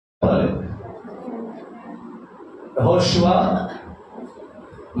చెప్పాలి. యెహోషువ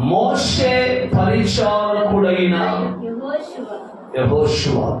మోషే పరిచారకుడైన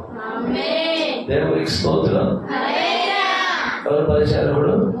యెహోషువ. దేవునికి స్తోత్రం. ఎవరు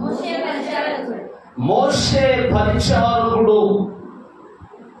పరిచారకుడు? మోషే పరిచారకుడు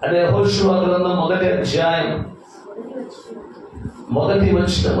అనే యెహోషువ గ్రంథం 1వ అధ్యాయం 1వ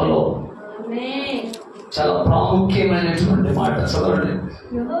వచనములో చాలా ప్రాముఖ్యమైనటువంటి మాట చదవండి.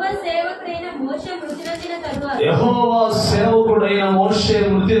 యెహోవా సేవకుడైన మోషే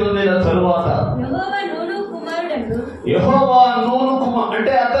మృతి నొందిన తరువాత యెహోవా నూను కుమారుడు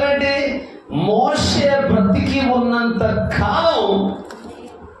అంటే అతనంటే మోషే బ్రతికి ఉన్నంత కాలం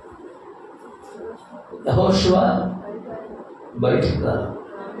యెహోషువ బయటికి రాడు.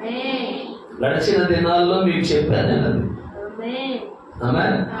 గడిచిన దినాల్లో మీకు చెప్పాను అది.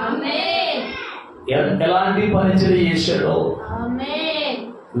 ఆమేన్. ఎలాంటి పరిచయం చేశాడో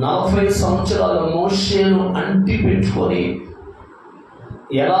 40 సంవత్సరాలు మోషేను అంటి పెట్టుకొని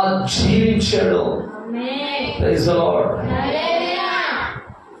ఎలా జీవించాడో. Praise the lord.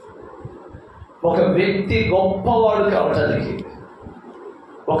 ఒక వ్యక్తి గొప్పవాడు కావటానికి,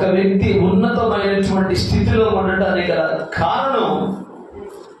 ఒక వ్యక్తి ఉన్నతమైనటువంటి స్థితిలో ఉండటానికి గల కారణం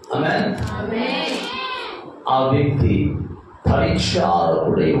ఆమేన్, ఆ వ్యక్తి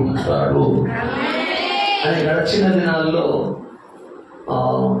పరిచారకుడై ఉంటాడు అని గడిచిన దినాల్లో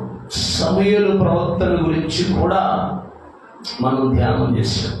సమూయేలు ప్రవక్తల గురించి కూడా మనం ధ్యానం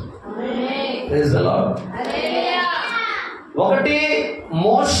చేశాం. Praise the lord. ఒకటి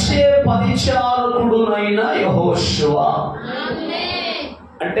మోషే పరిచారకుడునైన యెహోషువ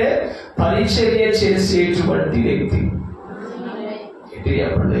అంటే పరిచర్య చేసేటువంటి వ్యక్తి. ఎట్టి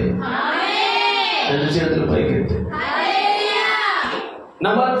చెప్పండి, రెండు చేతులు పైకెత్తి.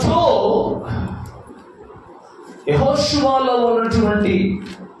 నంబర్ 2, యెహోషువలో ఉన్నటువంటి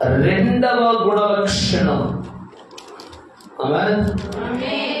రెండవ గుణలక్షణం ఆమేన్,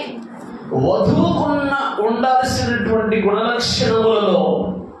 వధువుకున్న ఉండాల్సినటువంటి గుణలక్షణములలో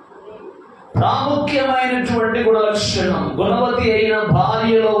ప్రాముఖ్యమైనటువంటి గుణలక్షణం, గుణవతి అయిన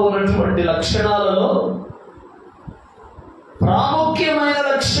భార్యలో ఉన్నటువంటి లక్షణాలలో ప్రాముఖ్యమైన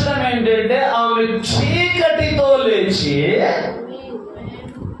లక్షణం ఏంటంటే ఆమె చీకటితో లేచి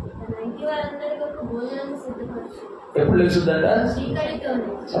ఎప్పుడు లేచుందంట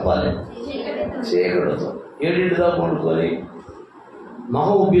చెప్పాలి. చీకటితో 7 దాకా వండుకొని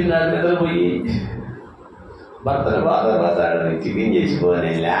మొహం ఉబ్బిందాన్ని నిద్రపోయి భర్తను బాగా బాతాడని టిఫిన్ చేసిపోయి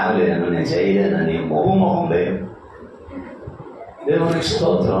నేను లేవలేను, నేను చేయలేనని మొహం లేదు. దేవునికి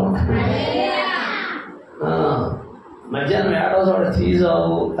స్తోత్రం. మధ్యాహ్నం 7వ చోట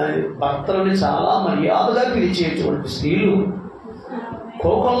తీసావు అని భర్తలని చాలా మర్యాదగా పిలిచేటువంటి స్త్రీలు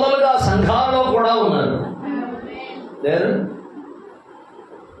కోకొల్లలుగా సంఘాలలో కూడా ఉన్నారు.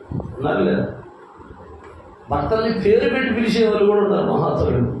 ఉన్నారు లేదా? భర్తల్ని పేరు పెట్టి పిలిచేవాళ్ళు కూడా ఉన్నారు.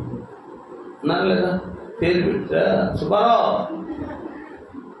 మహాత్ములు ఉన్నారు లేదా? పేరు పెట్టా సుబ్బారావు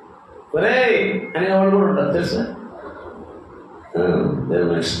ఒరే అనేవాళ్ళు కూడా ఉంటారు తెలుసా?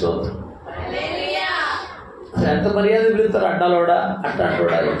 దేవునికి స్తోత్రం. అసలు ఎంత మర్యాద పిలుస్తారు? అడ్డాలోడా,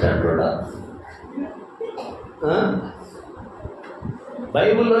 అట్టంటోడా, ఇట్టంటోడా.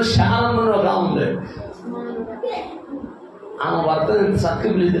 బైబిల్లో శాలమని ఒక ఉంది. ఆమె భర్తను ఎంత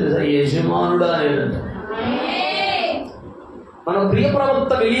చక్కగా పిలిచి తెలుసా? యజమానుడా అనేదంట. మన ప్రియ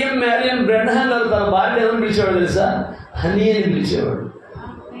ప్రవక్త విలియం మ్యారియన్ బ్రెన్హామ్ గారు తన భార్య ఏమని పిలిచేవాడు తెలుసా? హనీ అని పిలిచేవాడు.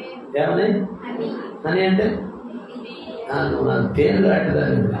 ఏమని? హనీ అంటే నువ్వు నాకు పేరు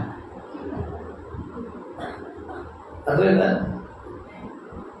కట్టదాన్ని అర్థమైందా?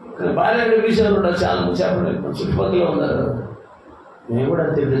 భార్య పిలిచేవాళ్ళు ఉంటారు చాలా మంది. చెప్పండి, చుట్టుపక్కల ఉన్నారు కదా, నేను కూడా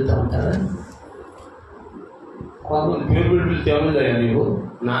అంతే పిలుస్తూ ఉంటారా? కొంతమంది పేరు పెట్టి పిలిస్తే ఏమైందయ్యా నీకు?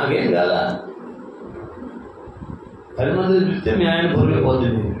 నాకేం కాదా? 10 మంది పిలిస్తే మీ ఆయన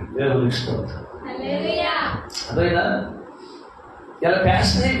పొరిగిపోతుంది. దేవునికి స్తోత్రం. అర్థమైందా? ఇలా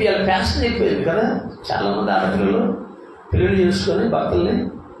ఫ్యాషన్ అయిపోయింది కదా. చాలా మంది ఆడపిల్లలు పెళ్లి చేసుకొని భర్తల్ని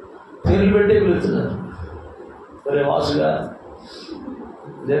పేర్లు పెట్టే పిలుస్తున్నారు. ఒరే వాసుగా,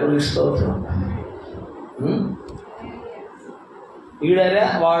 దేవునికి స్తోత్రం. ఈడరే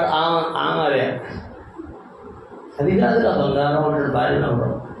వాడు ఆమె అది కాదురా బంగారం అంటాడు భార్య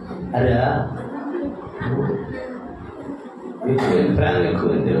నవ్వడం. అరే ఎక్కువైంది, ప్రేమ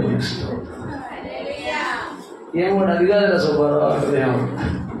ఎక్కువైంది. దేవునికి స్తోత్రం. ఏమో అది కాదురా సుబ్బారావు అంటున్నాము.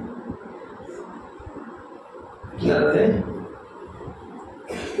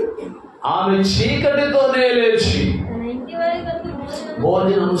 ఆమె చీకటితోనే లేచి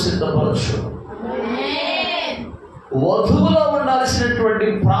భోజనం సిద్ధపరచు. వధువులో ఉండాల్సినటువంటి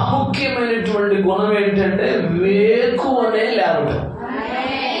ప్రాముఖ్యమైనటువంటి గుణం ఏంటంటే వేకువనే లేవటం.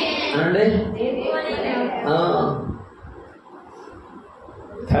 అనండి.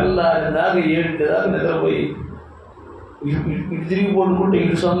 తెల్లారి దాకా 7 దాకా నిద్రపోయి ఇటు తిరిగి పడుకుంటే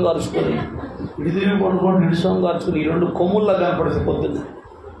ఇటు సొంగ అరుచుకొని, ఇటు తిరిగి పడుకుంటే ఇటు సొంగ అరుచుకొని ఈ 2 కొమ్ముల్లా కనపడితే పొద్దున్న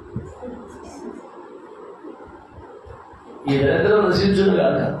ఈ దరిద్రం నశించును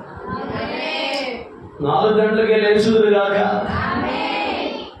గాక. 4 గంటలకే లేచుదురు గాక.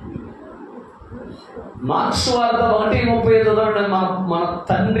 మార్క్స్ వార్త 1:30 చదవండి. మన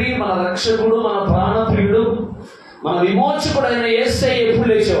తండ్రి, మన రక్షకుడు, మన ప్రాణప్రియుడు, మన విమోచకుడైన యేసయ్య ఎప్పుడు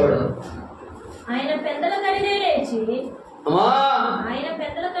లేచేవాడు? ఆయన పెద్దల కడినే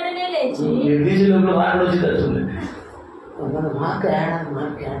లేచి నిర్దేశంలో రాకడ వచ్చింది.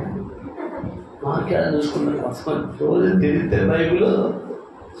 మాకేడ చూసుకుంటారు రోజు తెలిస్తే బైబిల్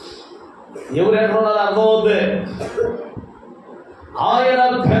ఎవరు ఎక్కడ ఉన్నారో అర్థమవుతుంది. ఆయన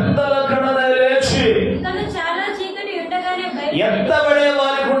పెద్దల కడనే లేచి ఎత్తబడే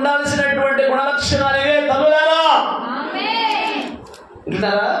వారికి ఉండాల్సినటువంటి గుణలక్షణాలే తల్లులారా.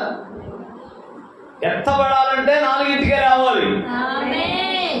 వింటున్నారా? ఎత్తబడాలంటే 4ంటికే రావాలి.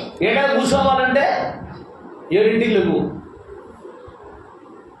 ఏడా కూర్చోవాలంటే 7ంటికి లేవు.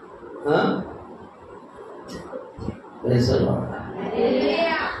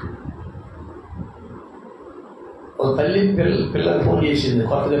 ఒక తల్లి పిల్లలకు ఫోన్ చేసింది.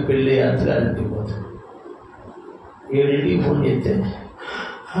 కొత్తగా పెళ్ళి అత్తగారింటికి పోతుంది. 7ంటికి ఫోన్ చేస్తే,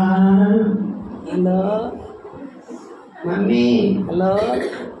 హలో మమ్మీ, హలో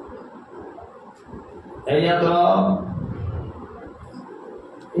ఏం చేస్తున్నావు?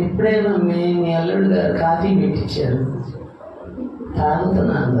 ఇప్పుడే మమ్మీ మీ అల్లుడు గారు కాఫీ పెట్టించారు,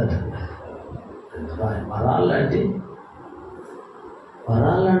 తాగుతున్నా అందట. వరాలంటే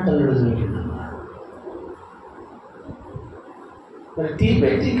అల్లుడు దొరికిందమ్మా. మరి టీ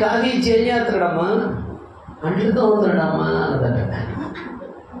పెట్టి కాఫీ చేంజ్ చేస్తాడమ్మా, అంట్లతో అవుతాడమ్మా అన్నదట.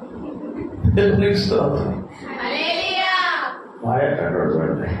 నెక్స్ట్ అవుతుంది వాడేటాడు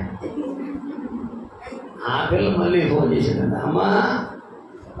చూడండి. ఆ పిల్ల మళ్ళీ ఫోన్ చేసిందండి. అమ్మా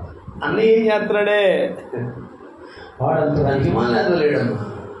అన్న ఏం చేస్తున్నాడే, వాడంత అభిమానం లేడమ్మా,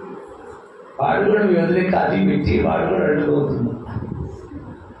 వాడు కూడా మీ వదిలే కాఫీ పెట్టి వాడు కూడా అడ్డుకోతుంది.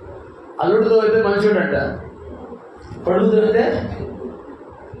 అల్లుడితో అయితే మంచోడంట, పడుగుతుంటే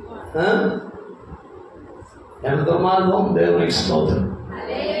ఎంత దుర్మార్గం. దేవునికి స్తోత్రం.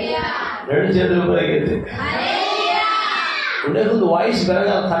 2 చేతులు పైకెత్తి ఉండే ముందు వాయిస్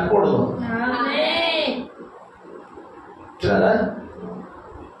పెరగాలి, తగ్గకూడదు.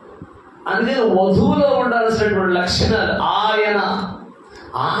 అందుకని వధువులో ఉండాల్సినటువంటి లక్షణాలు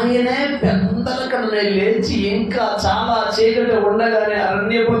ఆయనే పెద్దల కన్నా లేచి ఇంకా చాలా చీకటి ఉండగానే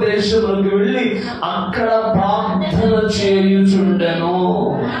అరణ్య ప్రదేశంలోకి వెళ్ళి అక్కడ ప్రార్థన చేయుచుండెను.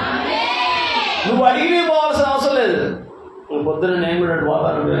 నువ్వు అడిగి పోవాల్సిన అవసరం లేదు. నువ్వు పొద్దున నేను కూడా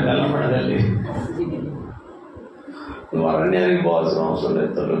పోతాను, వెళ్ళమడగలి. నువ్వు అరణ్యానికి పోవాల్సిన అవసరం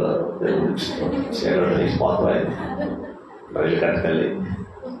లేదు. తొలగారు చీకటి పోతాయి, రైలు కట్టగలి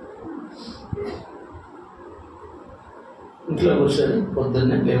ఇంట్లో కూర్చొని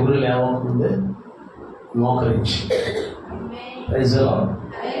పొద్దున్నే ఎవరు లేవకముందే మోకరించి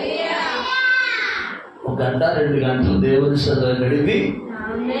 1 గంట 2 గంటలు దేవుని సన్నిధిలో గడిపి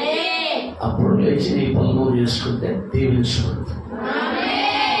అప్పుడు లేచి నీ పనులు చేసుకుంటే దీవించుకుంటా.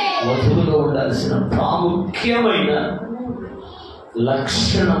 వధువులో ఉండాల్సిన ప్రాముఖ్యమైన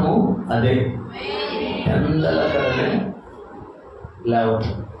లక్షణము అదే, పెందల కడనే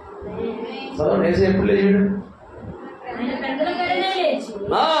లేవటం. చదవండి, వేసే ఎప్పుడు లేచాడు?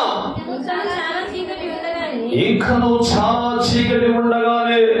 ఇంకను చాలా చీకటి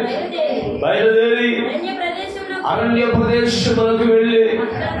ఉండగానే బయలుదేరి అరణ్య ప్రదేశములకు వెళ్ళి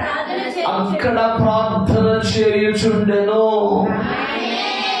అక్కడ ప్రార్థన చేయుచుండెను.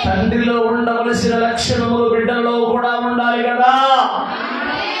 తండ్రిలో ఉండవలసిన లక్షణములు బిడ్డలో కూడా ఉండాలి కదా.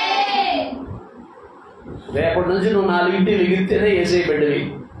 రేపటి నుంచి నువ్వు 4ంటికి లెగిస్తేనే యేసయ్య బిడ్డవి,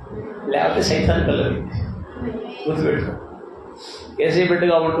 లేకపోతే సైతాన్ పిల్లవి. గుర్తుపెట్టుకో. యేసయ్య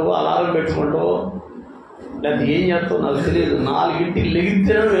బిడ్డగా ఉంటావు, అలారం పెట్టుకుంటావు, లేకపోతే ఏం చేస్తావు నాకు తెలియదు. 4ంటికి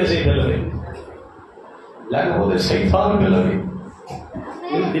లెగిస్తేనే యేసయ్య పిల్లవి, లేకపోతే సైతాన్ పిల్లవి.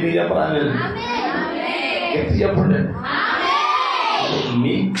 దీనికి చెప్పరా? నేను ఎత్తి చెప్పండి.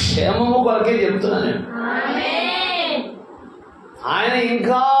 మీ క్షేమము కొరకే చెప్తున్నా నేను. ఆయన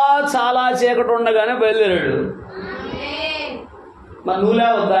ఇంకా చాలా చీకటి ఉండగానే బయలుదేరాడు. మరి నువ్వు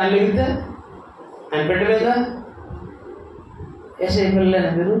లేవద్దా? ఆయన లెగితే ఆయన పెట్టలేదా? యేసయ్య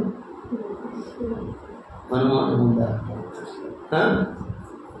పిల్లలేనా మీరు? అనుమానం ఉందా?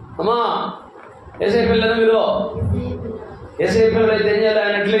 అమ్మా యేసయ్య పిల్లలు మీరు? యేసయ్య పిల్లలు అయితే ఏం చేయాలి?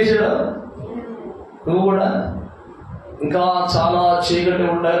 ఆయన ఎట్లా వేసాడు? నువ్వు కూడా ఇంకా చాలా చీకటి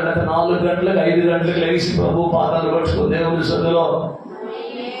ఉండాలి, లేక 4 గంటలకు 5 గంటలకు లేచి ప్రభు పాదాలు పట్టుకుని దేవుని సన్నిధిలో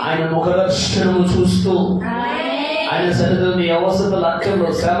ఆయన ముఖదర్శనము చూస్తూ ఆయన సన్నిధిలో నీ అవసర లక్ష్యంలో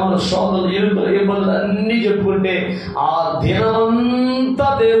శ్రమలు శోధనలు ఇరుకులు ఇబ్బందులు అన్నీ చెప్పుకుంటే ఆ దినమంతా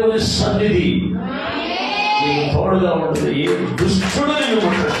దేవుని సన్నిధి నీకు తోడుగా ఉంటుంది. ఏ దుష్టుడు నిన్ను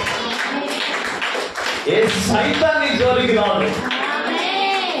ముట్టడు, ఏ సైతాన్ని జోలికి రాదు.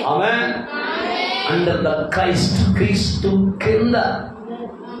 ఆమేన్. అండర్ ద క్రీస్తు కింద,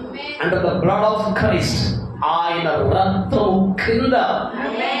 under the blood of Christ, ఆయన రక్తము కింద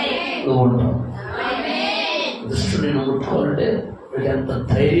నువ్వు ఉంటావు. దుష్టుడు నిన్ను ముట్టుకోవాలంటే నీకు ఎంత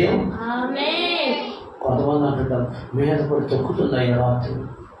ధైర్యం. కొంతమంది అంటుంటారు మీద పడి తొక్కుతుంది, అయ్యా రాత్రి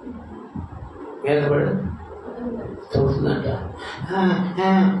మీద పడి తొక్కుతుందంట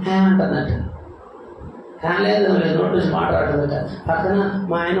అంటుందంట. లేదు నోటి నుంచి మాట్లాడుతుందట. పక్కన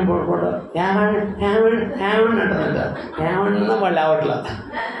మా ఆయన పడుకుంటారు ఏమండి అంటుందంట. ఏమన్నా వాళ్ళు అవట్లా.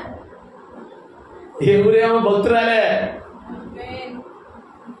 ఎవరేమో భక్తురాలే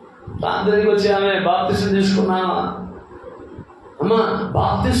ప్రాంతానికి వచ్చి ఆమె బాప్తిసం తీసుకున్నావా అమ్మా,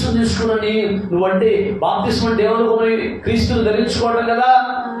 బాప్తిసం తీసుకున్నాని నువ్వంటే బాప్తిసం అంటే ఏమనుకుని క్రీస్తుని ధరించుకోవడం కదా.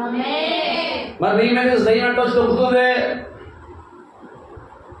 మరి నీ మీద దయ్యం అంటే వచ్చి తొక్కుతుంది.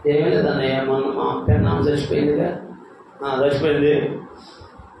 ఏమీ లేదన్నయ్య, మొన్న మా పెన్నామ చచ్చిపోయిందిగా, చచ్చిపోయింది.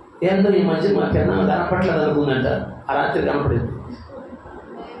 ఏందో ఈ మధ్య మా పెన్నామ కనపడలేదు అనుకుందంట. ఆ రాత్రి కనపడింది.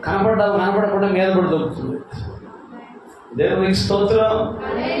 కనపడకుండా మీద పడి దొరుకుతుంది. దేవునికి స్తోత్రం.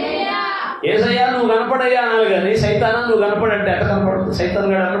 ఏసయ్యా నువ్వు కనపడయ్యా అనాలి కానీ సైతానా నువ్వు కనపడంటే ఎట్లా కనపడుతుంది? సైతాన్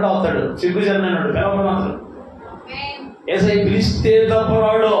గారు అన్నట్టు అవుతాడు, సిగ్గు జరన్నాడు పిలవడం. ఏసై పిలిస్తే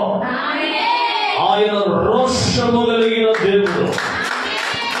తప్పరాడు. ఆయన రోషము కలిగిన దేవుడు.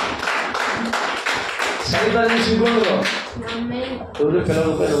 సైతాన్ని సిగ్గుండదు. ఎవరు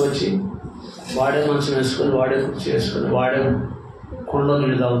పిలవకపోయినా వచ్చి వాడే మంచం వేసుకొని, వాడే కుర్చీ వేసుకొని, వాడే కొండలో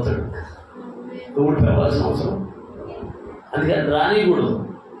నీళ్ళు తాగుతాడు. నువ్వు పిలవాల్సిన అవసరం. అందుకని రానికూడదు.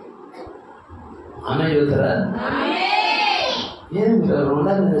 ఆమె చెబుతారా ఏం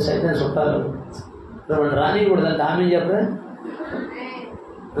ఉండాలి సైతం చుట్టాలు రానికూడదు అంటే ఆమె చెప్పరా?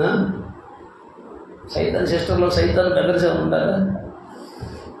 సైతాన్ సిస్టర్లో సైతాన్ బ్రదర్స్ ఏమైనా ఉండాలా?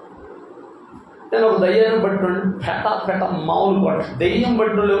 నేను ఒక దయ్యాన్ని పట్టున్నాను, పెట మామూలు కొట్ట. దయ్యం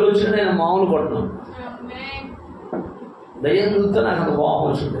పట్టిన ఎవరు వచ్చినా నేను మామూలు కొట్టను. దయ్యం చూస్తే నాకు అంత కోపం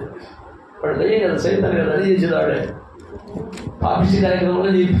వచ్చింది. వాడు దయ్యం కదా, సైతాన్ కదా, అది చేసేవాడే, పాపిష్టి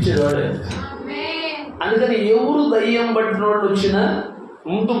కార్యక్రమంలో చేయించేవాడే. అందుకని ఎవరు దయ్యం పట్టిన వాళ్ళు వచ్చినా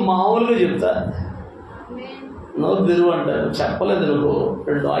ముందు మామూలుగా చెప్తా, నోరు తెరువు అంటారు. చెప్పలేదు నువ్వు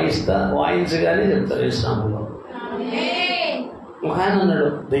 2 వాయించగానే చెప్తారు ఇస్లాంలో. ఒక ఆయన అన్నాడు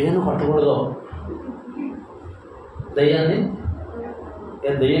దయ్యాన్ని కొట్టకూడదు. దయ్యాన్ని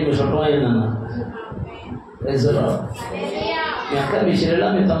దయ్యం మీ చుట్టం అయిందన్నా. మీ అక్క, మీ చెల్లెలా,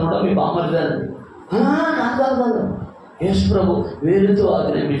 మీ తమ్ముడా, మీ బామ్మరిదా? కాదు, యేసు ప్రభు వేరుతో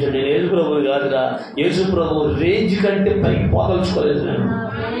ఆజ్ఞాపించాడు. నేను యేసు ప్రభుని కాదుగా, యేసు ప్రభు రేంజ్ కంటే పైకి పోదలుచుకోలేదు. నేను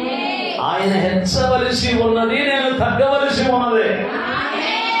ఆయన హెచ్చవలసి ఉన్నది, నేను తగ్గవలసి ఉన్నది.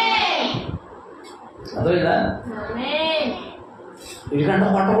 అర్థమైందా? ఎందుకంటే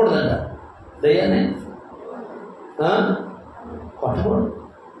కొట్టకూడదంట దయ్యాన్ని, కొట్టకూడదు,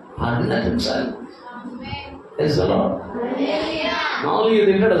 ఆజ్ఞాపించాలి. మామూలుగా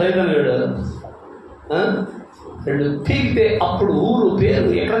తింటాడు సైతం లేడు. 2 పీకితే అప్పుడు ఊరు పేరు,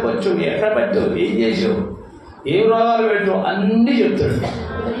 ఎక్కడికి వచ్చావు, ఎక్కడ పెట్టావు, ఏం చేసావు, ఏం రోగాలు పెట్టావు అన్నీ చెప్తాడు.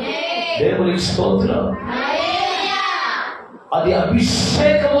 దేవునికి స్తోత్రం. అది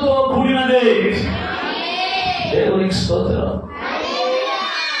అభిషేకముతో కూడినదే. దేవునికి స్తోత్రం.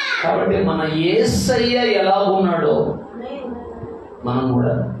 కాబట్టి మన యేసయ్య ఎలా ఉన్నాడో మనం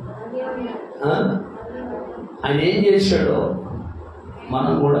కూడా, ఆయన ఏం చేశాడో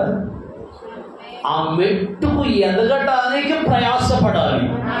మనం కూడా ఆ మెట్టుకు ఎదగటానికి ప్రయాసపడాలి.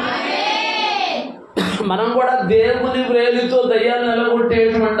 మనం కూడా దేవుని వేలితో దయ్యాన్ని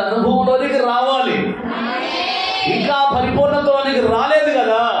నిలగొట్టేటువంటి అనుభవంలోనికి రావాలి. ఇంకా పరిపూర్ణతలోనికి రాలేదు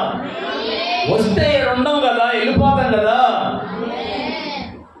కదా, వస్తే ఉండవు కదా, వెళ్ళిపోతాం కదా.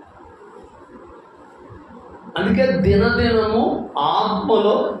 అందుకే దినదినము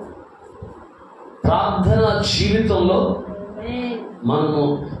ఆత్మలో ప్రార్థన జీవితంలో మనము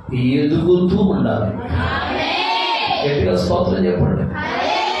ఎదుగుతూ ఉండాలి. గట్టిగా స్తోత్రం చెప్పండి.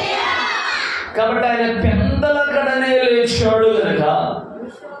 కాబట్టి ఆయన పెందల కడనే లేచాడు కనుక,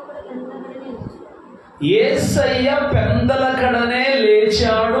 యేసయ్య పెందల కడనే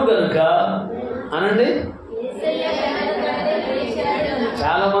లేచాడు కనుక అనండి.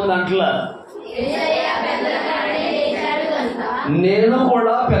 చాలా మంది అంటలా నేను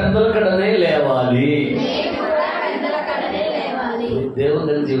కూడా పెందల కడనే లేవాలి. దేవుని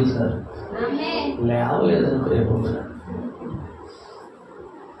దగ్గర జీవిస్తున్నారు. లేవలేదనుకో రేపు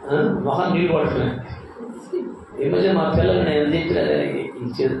మొహం నీళ్ళు పడుతున్నాయి. ఈ మధ్య మా పిల్లలు నేను చెప్పినా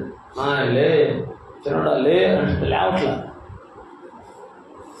ఇచ్చేది లే చిన్నడా లే అంటే లేవట్లా.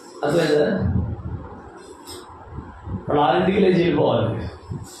 అర్థమైందా? వాళ్ళు 6ంటికి లేచి వెళ్ళిపోవాలి.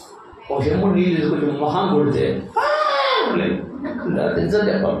 ఒక చెమ్ముడు నీళ్ళు తీసుకొచ్చి మొహం కొడితే నిజం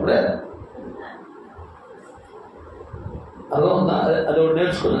చెప్పాలప్పుడే అదొకటి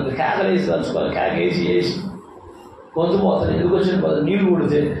నేర్చుకున్నాను. కేకలేసి కలుసుకోవాలి. కేకేసి వేసి కొంత పోతాను. ఎందుకు వచ్చిన పోతుంది నీళ్ళు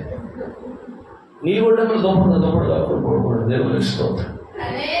కొడితే నీళ్ళు కొట్టడం దుప్పడు దేవుని స్తోత్రం.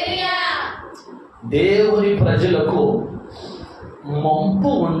 దేవుని ప్రజలకు మంపు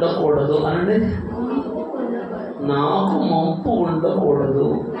ఉండకూడదు అనండి. నాకు మంపు ఉండకూడదు.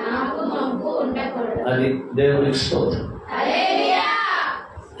 అది దేవుని స్తోత్రం.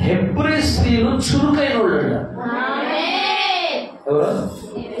 హెబ్రీ స్త్రీలు చురుకైన వాళ్ళు. ఎవరు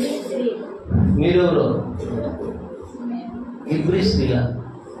మీరెవరు? హెబ్రీ స్త్రీలా?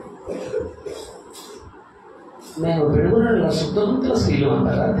 మేము పెడుగున శుద్ధవంతుల స్త్రీలు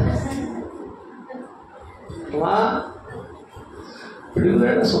అంటారా?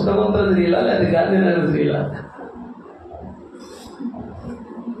 పిడుగున శుద్ధవంతుల స్త్రీలా లేదా గాంధీనగర్ స్త్రీలా?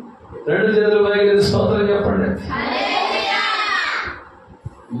 2 చేతులు పైకి స్తోత్రం చెప్పండి.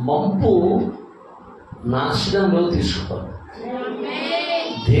 మంపు నాశనంలో తీసుకోవాలి.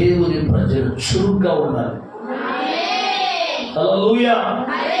 దేవుని ప్రజలు చురుగ్గా ఉండాలి. హల్లెలూయా.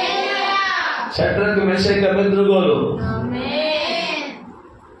 షడ్రకు మెషకు అబేద్నెగోలు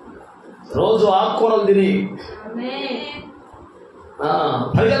రోజు ఆకుకూరలు తిని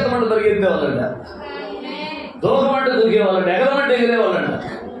పరిగెత్తమంటే పరిగెత్తేవాళ్ళంట, దూరమంటే దూకేవాళ్ళంట, ఎగరమంటే ఎగిరేవాళ్ళంట.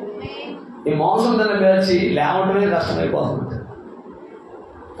 ఈ మోసం తిన్న పేర్చి లేవటమే కష్టమైపోతుంది.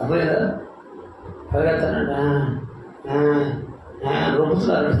 అర్థమైందా? పరిగెత్తానంట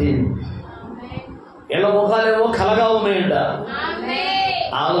రొప్పుతున్నారు. వీళ్ళ ముఖాలేమో కలగా ఉన్నాయంట,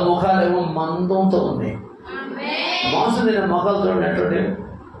 వాళ్ళ ముఖాలేమో మందంతో ఉన్నాయి. మోసం తిన్న ముఖాలు చూడండి ఎట్టుంటే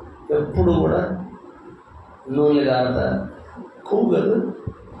ఎప్పుడు కూడా నూనె కారుతా కొవ్వు కదా,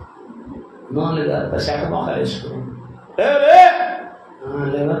 నూనె కారుతా చెక్క మొఖాలు వేసుకుని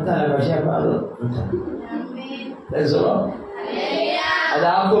లేకపోతే వర్షాలు అంటారు. అది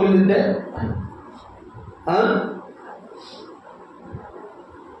ఆకుకూరలు తింటే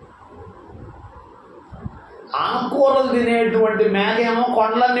ఆకుకూరలు తినేటువంటి మేక ఏమో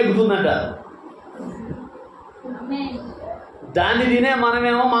కొండలన్నీ ఎక్కుతుందంట, దాన్ని తినే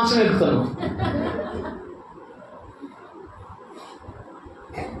మనమేమో మాంసం ఎక్కుతున్నాం.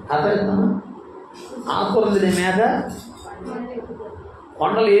 అర్థమవుతుందమ్మా? ఆకుకూరలు తినే మేక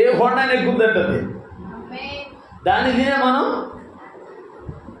కొండలు ఏ కొండని ఎక్కుతుందంటది, దాన్ని తినే మనం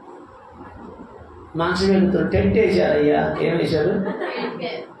మాంసం ఎక్కుతున్నాం. టెంట్ వేసారయ్యా, ఏం వేశారు?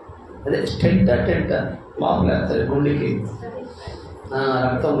 అదే టెంట లోపల వేస్తారు గుండెకి,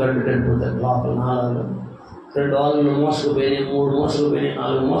 రక్తం గడ్డుకుంటుంది లోపల. 4 2 ఆళ్ళు మోసుకుపోయినాయి, 3 మోసుకుపోయినాయి,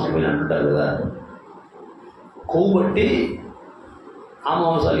 4 మోసుకుపోయినాయి అంటుంటారు కదా. కొవ్వు బట్టి ఆ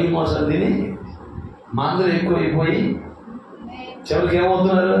మోసాలు ఈ మోసాలు తిని మందులు ఎక్కువైపోయి చివరికి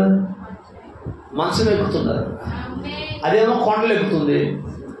ఏమవుతున్నారు? మంచం ఎక్కుతున్నారు. అదేమో కొండలు ఎక్కుతుంది.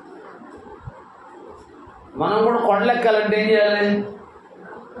 మనం కూడా కొండలు ఎక్కాలంటే ఏం చేయాలి?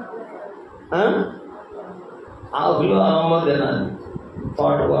 ఆకులు అలంలో తినాలి.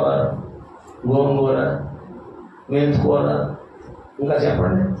 తోటకూర, గోంగూర, మెంతికూర, ఇంకా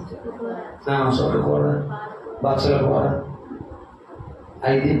చెప్పండి, సొరకూర, బచ్చల కూర,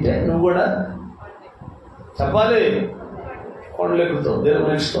 అవి తింటే నువ్వు కూడా చెప్పాలి కొండలు ఎక్కుతావు.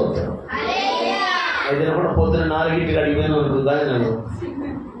 దేవుని స్తోత్రం. అయితే కూడా పొద్దున 4ంటికి అడిగిపోయినా అనుకో కానీ నేను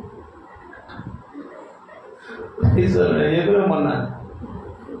చెప్పినా మొన్న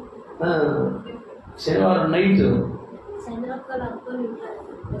శనివారం నైట్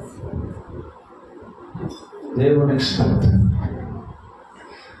దేవుని స్తోత్రం.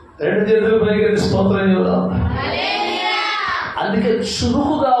 2 చేతులు పైకి స్తోత్రం చెబుదాం. అందుకే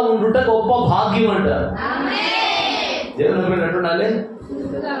చురుకుగా ఉండుట గొప్ప భాగ్యం అంటారు. దేవుని పేరు అంటుండాలి.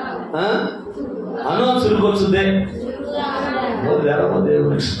 అను చురుకు వచ్చిందే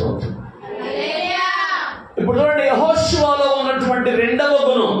దేవుని స్తోత్రం. ఇప్పుడు చూడండి, యెహోషువలో ఉన్నటువంటి 2వ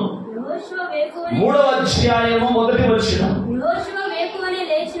గుణం 3వ అధ్యాయము 1వ వచనం.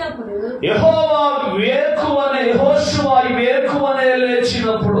 యెహోవా వేకువనే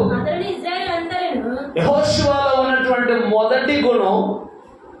లేచినప్పుడు. యెహోషువలో ఉన్నటువంటి మొదటి గుణం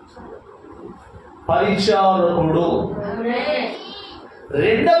పరిచారకుడు.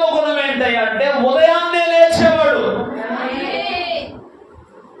 2వ గుణం ఏంటంటే ఉదయాన్నే లేచేవాడు.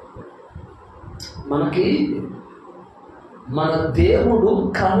 మనకి మన దేవుడు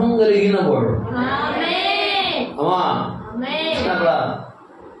క్రమం కలిగిన వాడు. అమ్మా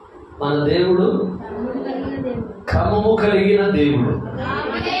మన దేవుడు క్రమము కలిగిన దేవుడు.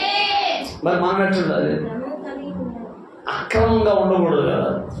 మరి మనం ఎట్లుండాలి? అక్రమంగా ఉండకూడదు కదా.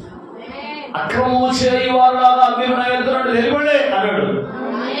 అక్రమము చేయవారులాగా మీరు నా ఎదురు తెలిపండి అన్నాడు.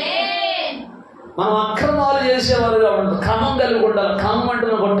 మనం అక్రమాలు చేసేవారుగా ఉండదు, క్రమం కలిగి ఉండాలి. క్రమం అంటే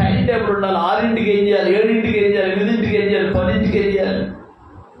ఒక టైం టేబుల్ ఉండాలి. 6ంటికి ఏం చేయాలి, 7ంటికి ఏం చేయాలి, 8ంటికి ఏం చేయాలి, 10ంటికి ఏం చేయాలి,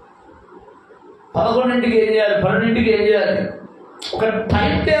 11ంటికి ఏం చేయాలి, 12ంటికి ఏం చేయాలి. ఒక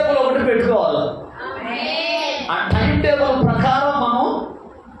టైం టేబుల్ ఒకటి పెట్టుకోవాలి. ఆ టైం టేబుల్ ప్రకారం మనం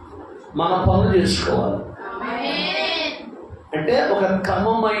మన పనులు చేసుకోవాలి. అంటే ఒక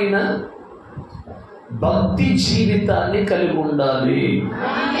క్రమమైన భక్తి జీవితాన్ని కలిగి ఉండాలి.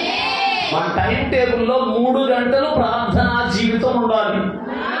 మన టైం టేబుల్లో 3 గంటలు ప్రార్థనా జీవితం ఉండాలి.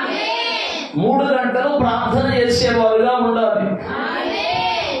 3 గంటలు ప్రార్థన చేసేవారుగా ఉండాలి.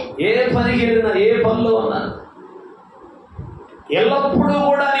 ఏ పనికి వెళ్ళినా, ఏ పనిలో ఉన్నా ఎల్లప్పుడూ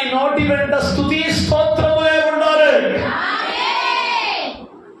కూడా నీ నోటి వెంట స్తుతి స్తోత్రములే ఉండాలి.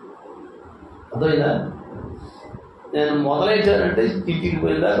 అర్థమైందా? నేను మొదలైతానంటే ఇంటికి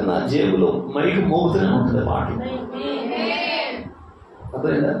పోయేదాకా నా జేబులో మైకు మోగుతూనే ఉంటుంది పాటలు.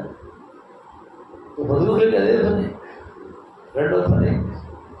 అర్థమైందా? బతుకులకి అదే పని. రెండో పని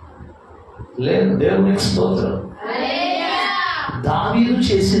లేదు. దేవునికి స్తోత్రం. దావీదు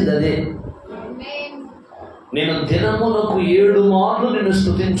చేసింది అదే. నేను దినమునకు 7 మార్లు నిన్ను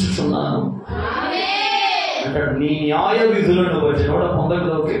స్తుతించుచున్నాను అంటాడు. నీ న్యాయ విధులను బట్టి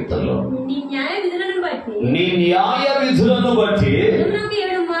 119వ కీర్తనలో నీ న్యాయ విధులను బట్టి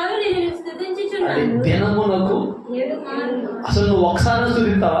దినమునకు. అసలు నువ్వు ఒకసారి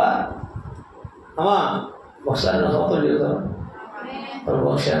స్తుతిస్తావా? అమ్మా ఒకసారి స్తోత్రం చేద్దాం.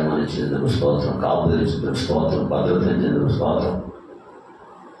 క్షేమం ఇచ్చినందుకు స్తోత్రం, కాపు తెచ్చినందుకు స్తోత్రం, భద్రత ఇచ్చినందుకు స్తోత్రం,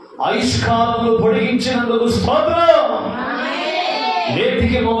 ఆయుష్కాలములు పొడిగించినందుకు స్తోత్రం,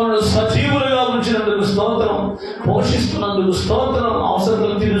 నేటికి మమ్మల్ని సజీవులుగా ఉంచినందుకు స్తోత్రం, పోషిస్తున్నందుకు స్తోత్రం,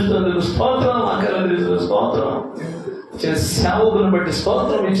 అవసరాలు తీరుస్తున్నందుకు స్తోత్రం, ఆకలి తీరుస్తున్న స్తోత్రం, సేవకులను బట్టి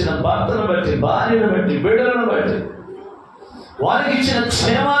స్తోత్రం, ఇచ్చిన భర్తను బట్టి, భార్యను బట్టి, బిడ్డలను బట్టి, వారికి ఇచ్చిన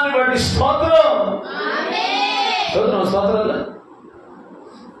క్షేమాన్ని బట్టి స్తోత్రం. స్తోత్రం స్తోత్రాలు.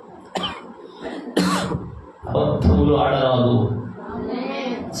 అబద్ధములు ఆడరాదు,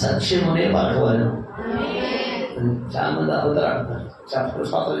 సత్యమునే పలకవలెను. చాలా మంది అబద్ధాలు ఆడతారు. చెప్పడం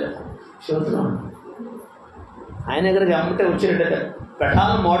స్తోత్రం చెప్పండి, చెబుతున్నాం. ఆయన దగ్గరికి అమ్మంటే వచ్చేటట్టే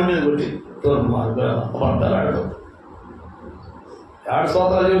పెట్టాలని మోడి మీద కొట్టి తోడు అబద్ధాలు ఆడడం. ఆడ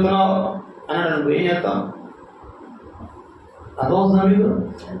స్తోత్రాలు చెబుతున్నావు అన్నాడు. నువ్వు ఏం చేస్తాం? అర్థమవుతున్నా మీకు?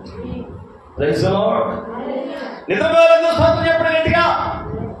 Praise the lord. నిజంగా స్తోత్రం చెప్పడం గట్టిగా.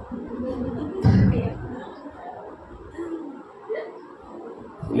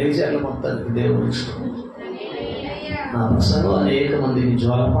 లేచారు మొత్తానికి దేవుడు ఇష్టం. నా ప్రసంగం అనేక మందికి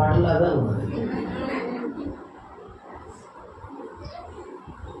జ్వాలపాటలాగా ఉన్నది.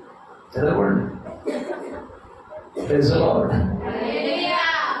 చదవండి. Praise the lord.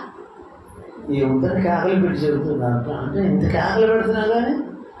 ఈ ఉద్దరికి ఆకలి పెట్టి చెబుతున్నా అంటే ఇంతకు ఆకలి పెడుతున్నా కానీ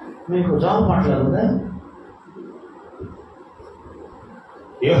మీకు జ్వాలపాటలాగా ఉందా?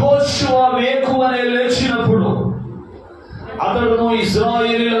 యెహోషువ వేకువనే లేచినప్పుడు అతడును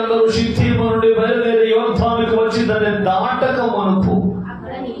ఇశ్రాయేలీయులందరూ షిత్తీము నుండి బయలుదేరి యోర్దానుకు వచ్చి దాన్ని దాటక మునుపు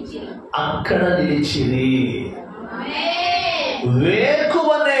అక్కడ నిలిచిరి.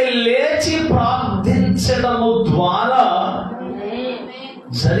 వేకువనే లేచి ప్రార్థించడము ద్వారా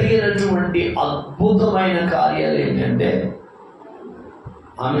జరిగినటువంటి అద్భుతమైన కార్యాలు ఏంటంటే,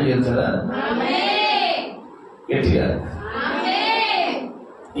 ఆమె చెప్తారా గట్టిగా?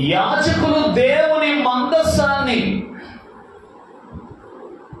 యాజకులు దేవుని మందసాన్ని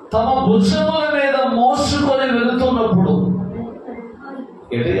తమ భుజముల మీద మోసుకొని వెళుతున్నప్పుడు,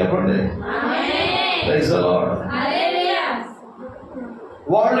 ఎటు చెప్పండి, ప్రైజ్ ది లార్డ్,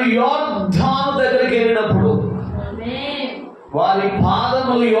 వాళ్ళు యోర్దాను దగ్గరికి వెళ్ళినప్పుడు వారి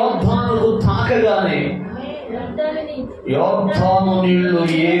పాదములు యోర్దానుకు తాకగానే యోర్దాను నీళ్లు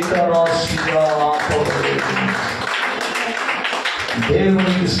ఏకరాశిగా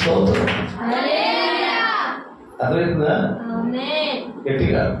దేవునికి స్తోత్రం. అర్థమైందా?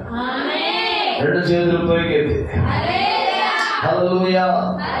 గట్టిగా 2 చేతులు పైకెత్తి హల్లెలూయా.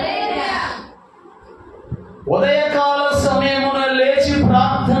 ఉదయకాల సమయమున లేచి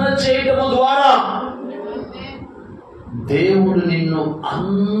ప్రార్థన చేయటము ద్వారా దేవుడు నిన్ను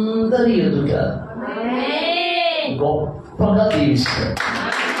అందరి ఎదుట గొప్పగా దీవిస్తాడు.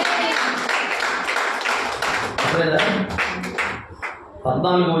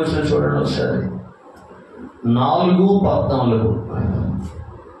 14వ వచనం చూడండి ఒకసారి. 4:14.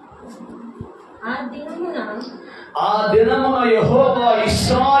 ఆ దినమున యెహోవా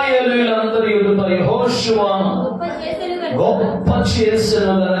ఇశ్రాయేలీయులందరి ఎదుట యెహోషువను గొప్ప చేసిన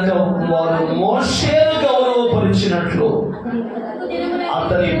గనక వారు మోషేను గౌరవపరిచినట్లు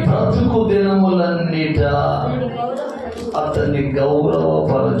అతని బ్రతుకు దినములన్నిట అతన్ని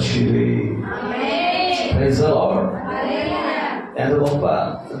గౌరవపరచిరి. Praise the lord. ఎంత గొప్ప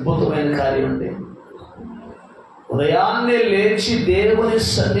అద్భుతమైన కార్యం అండి. ఉదయాన్నే లేచి దేవుని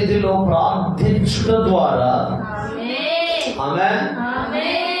సన్నిధిలో ప్రార్థించుట ద్వారా ఆమేన్,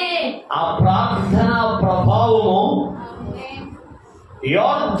 ఆ ప్రార్థన ప్రభావము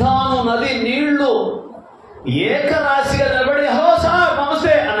యోర్దాను నది నీళ్లు ఏకరాశిగా నిలబడి హలో సార్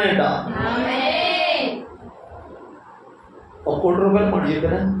నమస్తే అనేట. ₹1,00,00,000 మాట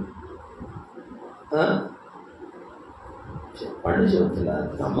చెప్పారా? చెప్పండి, చెబుతున్నా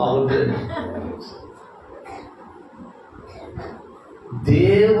నమ్మవుతుంది.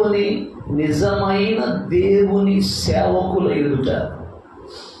 దేవుని నిజమైన దేవుని సేవకుల ఎదుట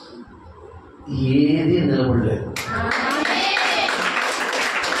ఏది నిలబడలేదు.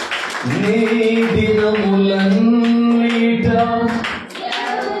 నీ దినములన్నిట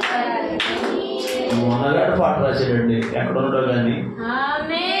మనగాడు పాట రాశాడండి, ఎక్కడ ఉండో కానీ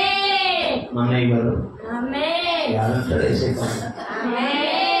మన్నయ్య గారు ఎవరంటాడు వేసే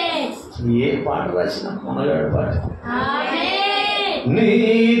ఏ పాట రాసిన మనగాడు పాట. నీ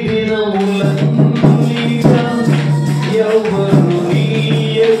దినములన్నిట ఎవరు నీ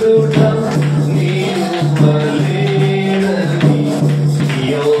ఎదుట నిలువలేరని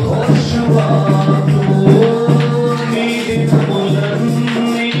యెహోషువతో నీ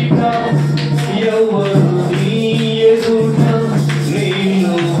దినములన్నిట ఎవరు నీ ఎదుట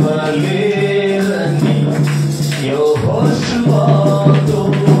నిలువలేరని యెహోషువతో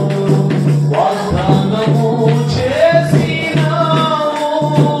వాగ్దానము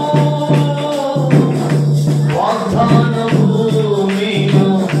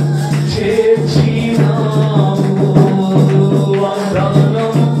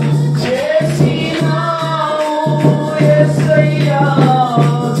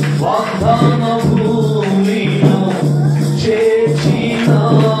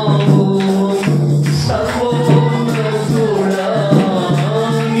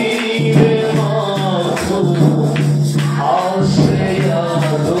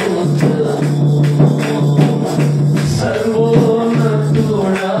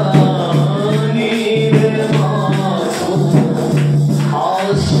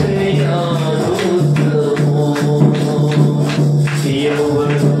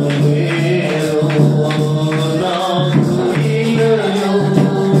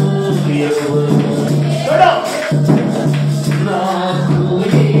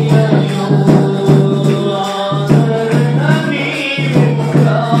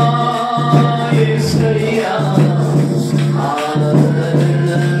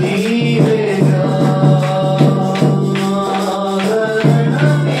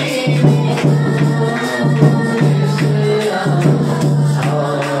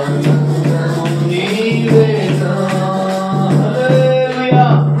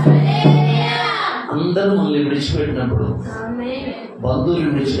బంధువులు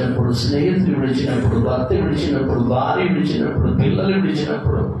విడిచినప్పుడు, స్నేహితులు విడిచినప్పుడు, భర్త విడిచినప్పుడు, భార్య విడిచినప్పుడు, పిల్లలు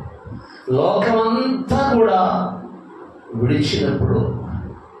విడిచినప్పుడు, లోకమంతా కూడా విడిచినప్పుడు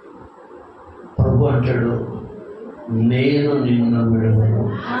ప్రభు అంటాడు, నేను నిన్ను విడవను.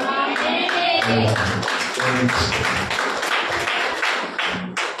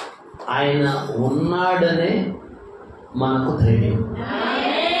 ఆయన ఉన్నాడనే మనకు ధైర్యం.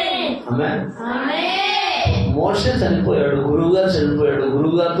 ఆమేన్. మోషే చనిపోయాడు, గురువుగారు చనిపోయాడు,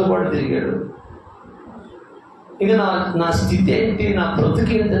 గురువుగారితో పాటు తిరిగాడు. ఇక నా స్థితి ఏంటి, నా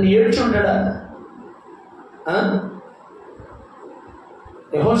బ్రతుకు ఏంటని ఏడ్చుంటాడా?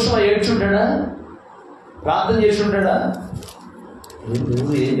 యెహోషువ ఏడ్చుంటాడా? ప్రార్థన చేసి ఉంటాడా?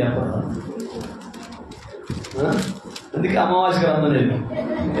 నువ్వు ఏం చెప్పరా? అందుకే అమావాస్యకి రమ్మనేది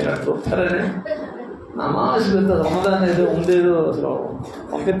మీరు చూస్తారనే. అమావాస్య పెద్ద రమదాన్ ఏదో ఉండేదో అసలు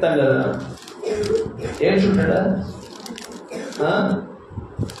పంపిస్తాం కదా. ఏడ్చుంటాడా?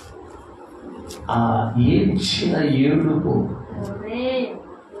 ఆ ఏడ్చిన ఏడుపు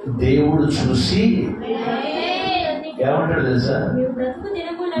దేవుడు చూసి ఏమంటాడు తెలుసా?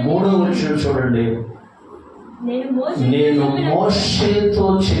 3వ వచనం చూడండి. నేను మోషేతో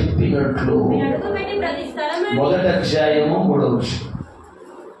చెప్పినట్లు, మొదటి అధ్యాయము 3వ వచనం.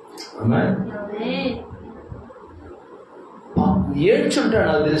 ఏడ్చుంటాడు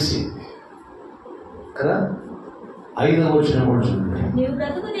నాకు తెలిసి కదా. 5వ వచనం కూడా చూడండి.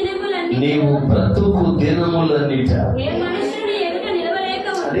 నీవు బ్రతుకు దినములన్నిట ఏ మనుషుని ఎదుట నిలవలేక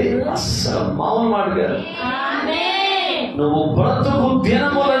అది అస్సలు మామూలు మాట కాదు. నువ్వు బ్రతుకు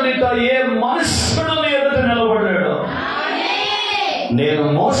దినములన్నిట ఏ మనుషుడు ఎదుట నిలబడ్డాడు. నేను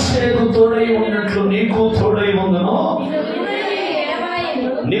మోషేకు తోడై ఉన్నట్లు నీకు తోడై ఉందును.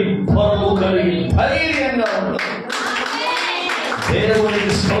 నిబ్బరము కలిగి ధైర్యంగా ఉండు.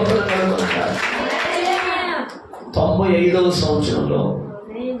 దేవునికి స్తోత్రం కలుగుతాడు. 95వ సంవత్సరంలో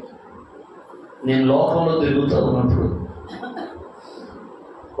నేను లోకంలో తిరుగుతూ ఉన్నప్పుడు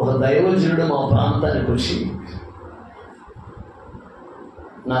ఒక దైవజనుడు మా ప్రాంతానికి వచ్చి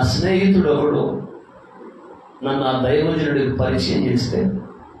నా స్నేహితుడు ఒకడు నన్ను ఆ దైవజనుడికి పరిచయం చేస్తే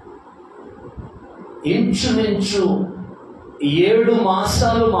ఇంచుమించు 7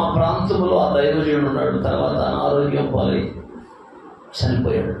 మాసాలు మా ప్రాంతంలో ఆ దైవజనుడు ఉన్నాడు. తర్వాత అనారోగ్యం పాలై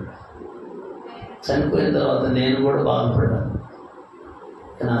చనిపోయాడు. చనిపోయిన తర్వాత నేను కూడా బాధపడ్డాను.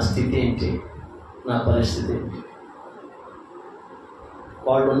 నా స్థితి ఏంటి, నా పరిస్థితి ఏంటి?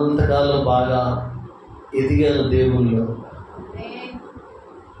 వాడు ఉన్నంతకాలం బాగా ఎదిగాను దేవుళ్ళు,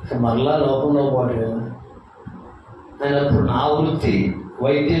 మరలా లోకంలో పాటు కదా. నేను అప్పుడు నా వృత్తి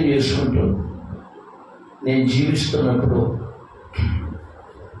వైద్యం చేసుకుంటూ నేను జీవిస్తున్నప్పుడు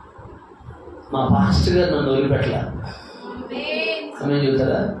మా పాస్టర్ గారు నన్ను వదిలిపెట్టలే. ఆమె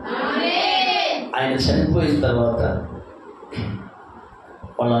చెబుతారా? ఆయన చనిపోయిన తర్వాత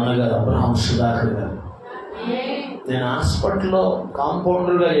వాళ్ళ అన్నగారు అబ్రహాం సుధాకర్ గారు నేను హాస్పిటల్లో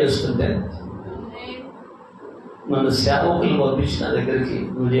కాంపౌండర్గా చేస్తుంటే నన్ను సేవకులు పంపించి నా దగ్గరికి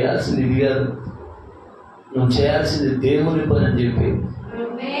నువ్వు చేయాల్సింది ఇది కాదు, నువ్వు చేయాల్సింది దేవుని పని అని చెప్పి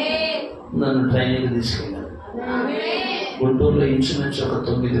నన్ను ట్రైనింగ్ తీసుకెళ్ళాను. గుంటూరులో ఇంచుమించు ఒక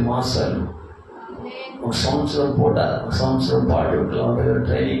 9 మాసాలు, ఒక సంవత్సరం పాటు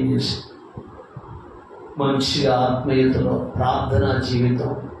ట్రైనింగ్ చేసి మంచిగా ఆత్మీయతలో ప్రార్థనా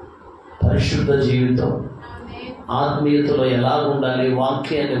జీవితం, పరిశుద్ధ జీవితం, ఆత్మీయతలో ఎలా ఉండాలి,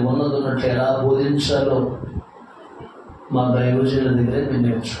 వాక్యాన్ని ఉన్నదన్నట్లు ఎలా బోధించాలో మా దైవజనుల దగ్గరే మేము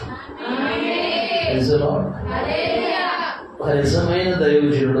నేర్చుకున్నాం. ఒక నిజమైన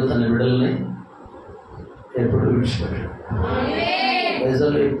దైవజనుడు తన బిడ్డల్ని ఎప్పుడు విడిచిపెట్టాడు.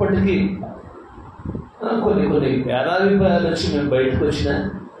 ఇప్పటికీ కొన్ని భేదాభిప్రాయాలు వచ్చి మేము బయటకు వచ్చినా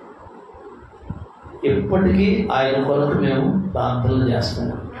ఎప్పటికీ ఆయన కొరకు మేము ప్రార్థనలు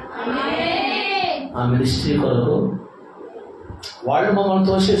చేస్తున్నాం. ఆ మినిస్ట్రీ కొరకు వాళ్ళు మమ్మల్ని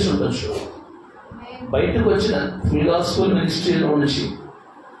తోసేసి ఉండొచ్చు. బయటకు వచ్చిన ఫుల్ గాస్పెల్ మినిస్ట్రీలో నుంచి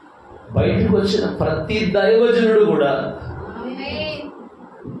బయటకు వచ్చిన ప్రతి దైవజనుడు కూడా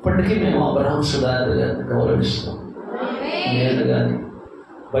ఇప్పటికీ మేము అబ్రహాం సుధాకర్ గారిని గౌరవిస్తాం. నేను కానీ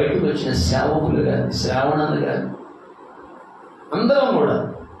బయటకు వచ్చిన సేవకులు కానీ శ్రావణాలు కానీ అందరం కూడా,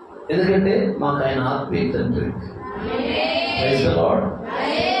 ఎందుకంటే మాకు ఆయన ఆత్మీయ తండ్రి.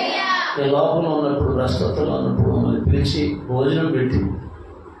 నేను లోపల ఉన్నప్పుడు, ప్రస్తుతంలో ఉన్నప్పుడు మమ్మల్ని పిలిచి భోజనం పెట్టి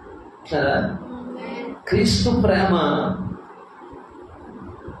సరే క్రీస్తు ప్రేమ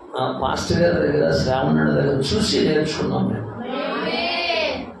మాస్టర్ గారి దగ్గర, శ్రావణుడి దగ్గర చూసి నేర్చుకున్నాం మేము.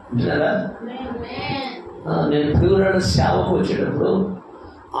 వింటున్నారా? నేను పిల్లవాడు సేవకు వచ్చేటప్పుడు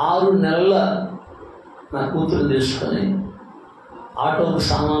 6 నెలల నా కూతురు తీసుకొని ఆటోకు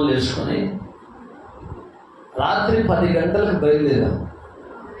సామాన్లు వేసుకొని రాత్రి 10 గంటలకు బయలుదేరాం.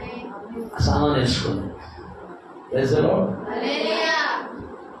 సామాన్ వేసుకొని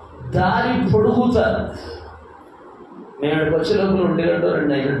దారి పొడుగుతా మేము ఇక్కడికి వచ్చే లోపల 1 గంట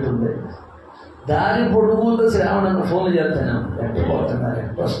 2 అయినట్టుంది. దారి పొడుగుతా శ్రావణ్ ఫోన్ చేస్తాను, ఎట్టు పోతున్నారు,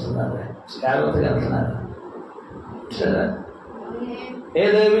 ఎట్టు వస్తున్నారు, జాగ్రత్తగా వెళ్తున్నారు. సరే ఏ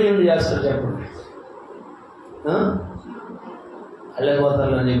దైవజనుడు చేస్తారు చెప్పండి?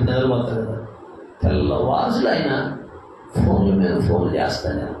 అల్లెపోతారు అని చెప్పి నిద్రపోతారు కదా. తెల్లవారులు అయినా ఫోన్ల మీద ఫోన్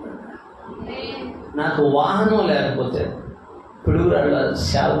చేస్తానే. నాకు వాహనం లేకపోతే పిడుగురాళ్ళ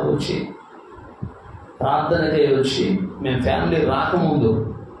సేవకు వచ్చి ప్రార్థనకే వచ్చి మేము ఫ్యామిలీ రాకముందు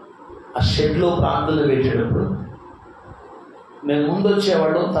ఆ షెడ్లో ప్రార్థన పెట్టేటప్పుడు మేము ముందు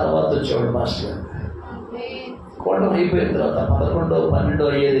వచ్చేవాళ్ళం, తర్వాత వచ్చేవాడు పాస్టర్ గారు. కోటం అయిపోయిన తర్వాత 11, 12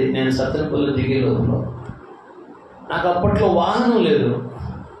 అయ్యేది. నేను సత్యనపల్లి దిగే లోపల నాకు అప్పట్లో వాహనం లేదు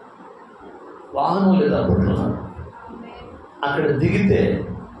అప్పట్లో. అక్కడ దిగితే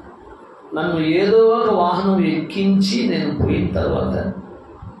నన్ను ఏదో ఒక వాహనం ఎక్కించి నేను పోయిన తర్వాత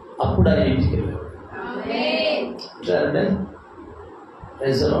అప్పుడు ఆయన ఇంటికి వెళ్ళాడు.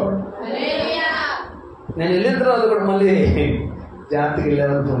 నేను వెళ్ళిన తర్వాత కూడా మళ్ళీ జాగ్రత్తకి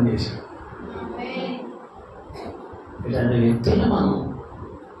వెళ్ళాలని ఫోన్ చేశాను. ఇలాంటి వ్యక్తులు మనం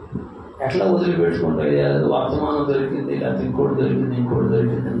ఎట్లా వదిలిపెట్టుకుంటే వర్తమానం దొరికింది, లేకపోతే ఇంకోటి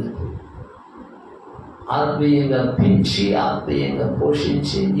దొరికింది అని చెప్పి ఆత్మీయంగా పెంచి ఆత్మీయంగా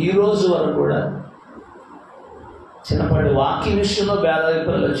పోషించి ఈ రోజు వరకు కూడా చిన్నపాటి వాక్య విషయంలో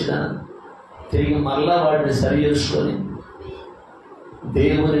భేదాభిప్రాయాలు వచ్చినా తిరిగి మరలా వాటిని సరి చేసుకొని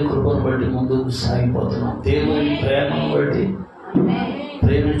దేవుని కృపను బట్టి ముందుకు సాగిపోతున్నాం. దేవుని ప్రేమను బట్టి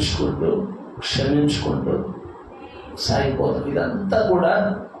ప్రేమించుకుంటూ క్షమించుకుంటూ సాగిపోతాం. ఇదంతా కూడా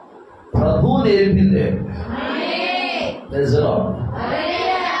ప్రభువు నేర్పిందే.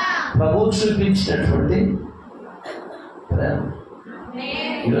 ప్రభువు చూపించినటువంటి ప్రేమ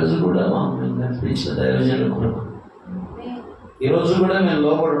ఈరోజు కూడా మాకు నడిపించిన దైవజనుల కృప. ఈరోజు కూడా మేము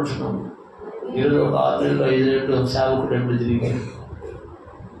లోపల ఉంటున్నాం. ఈరోజు ఒక 6 నెలలు 5 నెలలు సేవకుడు ఎప్పుడు తిరిగి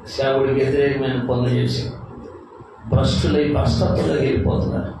సేవకుడికి వ్యతిరేకమైన పనులు చేసి భ్రష్టులై భ్రష్టత్తులై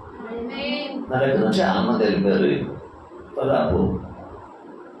వెళ్ళిపోతున్నారు. నా దగ్గర చాలా మంది వెళ్ళిపోయారు. దాదాపు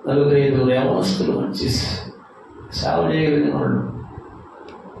 4-5 యవనస్తులు మంచి సేవ చేయగలిగిన వాళ్ళు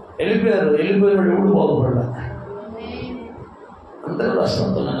వెళ్ళిపోయారు. వెళ్ళిపోయినప్పుడు ఎప్పుడు బాగుపడ్డా అందరూ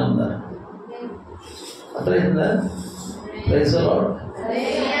భ్రష్టత్తులనే ఉన్నారు. అర్థమైందా? Praise the lord.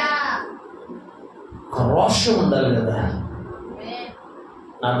 ఒక రోషం ఉండాలి కదా.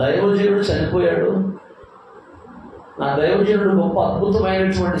 నా దైవజనుడు చనిపోయాడు, నా దైవజనుడు గొప్ప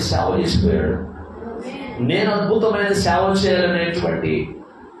అద్భుతమైనటువంటి సేవ చేసిపోయాడు, నేను అద్భుతమైన సేవ చేయాలనేటువంటి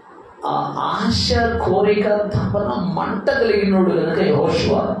ఆ ఆశ, కోరిక, తపన, మంట కలిగినోడు కనుక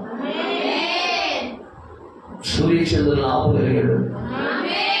యెహోషువ సూర్యచంద్రులను ఆపగలిగాడు.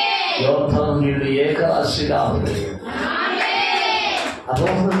 యోర్దాను నీళ్లు ఏకరాశిగా ఆపగలిగాడు.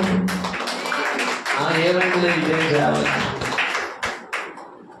 అర్థమవుతుంది? ఏమైంది ఇదేం చేయాలి?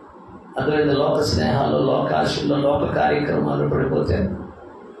 అర్థమైంది? లోక స్నేహాలు, లోకాశుల్లో, లోక కార్యక్రమాలు పడిపోతే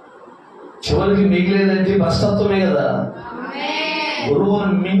చివరికి మిగిలేదంటే భ్రష్టత్వమే కదా.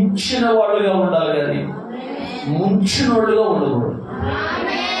 గురువును మించిన వాళ్ళుగా ఉండాలి కానీ ముంచిన వాళ్ళుగా ఉండకూడదు.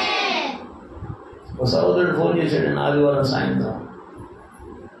 ఒక సహోదరుడు ఫోన్ చేశాడు ఆదివారం సాయంత్రం.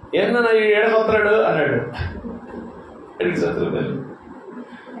 ఏందన్నా ఈ ఏడకొత్తరాడు అన్నాడు. ఎడికి శత్రువు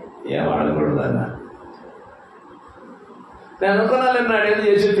ఏం ఆడకూడదు అన్నా. నేను అనుకున్నాను ఏదో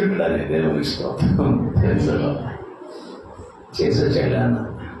చేసేట్టున్నాను. దేవుని ఇష్టం చేసేసాడు అన్న.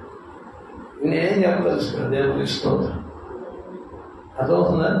 నేనేం చెప్పదలుచుకున్నా? దేవుని ఇష్టం.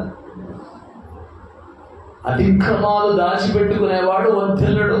 అర్థమవుతుందా? అతిక్రమాలు దాచిపెట్టుకునేవాడు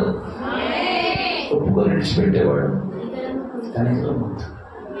వర్ధిల్లడు, ఒప్పుకొని విడిచిపెట్టేవాడు కనికరం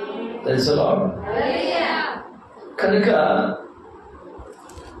తెలుసా. కనుక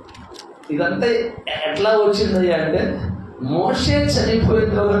ఇదంతా ఎట్లా వచ్చిందయ్యా అంటే, మోషే చనిపోయిన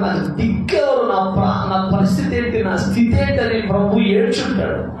తర్వాత నాకు దిక్కెవరు, నా పరిస్థితి ఏంటి, నా స్థితి ఏంటని ప్రభు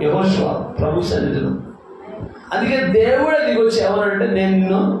ఏడ్చుంటాడు యెహోషువ ప్రభు సన్నిధిలో. అందుకే దేవుడు దిగొచ్చి ఎవరంటే, నేను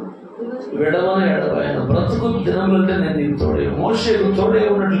నిన్ను విడవను ఎడబాయను, బ్రతుకు దినములంటే నేను నీకు తోడే. మోషేకు తోడే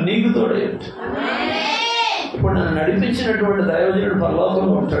ఉన్నట్లు నీకు తోడే. ఇప్పుడు నన్ను నడిపించినటువంటి దైవజనుడు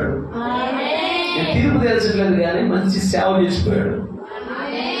పరలోకంలో ఉంటాడు. నేను తీర్పు తీర్చట్లేదు కానీ మంచి సేవ చేసిపోయాడు.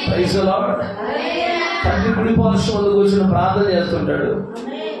 Praise the lord. తండ్రి కుడి పార్శ్వంలో కూర్చొని ప్రార్థన చేస్తుంటాడు.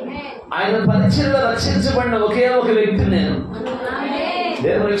 ఆయన పరిచయంలో రక్షించబడిన ఒకే ఒక వ్యక్తి నేను.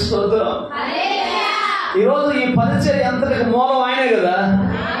 దేవునికి స్తోత్రం. ఈరోజు ఈ పరిచయం అంతటికి మూలం ఆయనే కదా.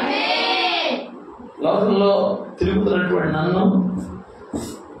 లోకంలో తిరుగుతున్నటువంటి నన్ను,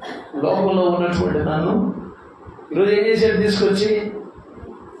 లోకంలో ఉన్నటువంటి నన్ను ఈరోజు ఏం చేశాడు? తీసుకొచ్చి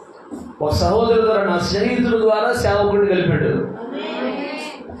ఒక సహోదరు ద్వారా, నా స్నేహితుల ద్వారా సేవకుడిని కలిపాడు.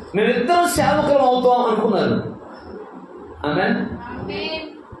 మేమిద్దరం సేవకులం అవుతాం అనుకున్నారు. ఆమేన్.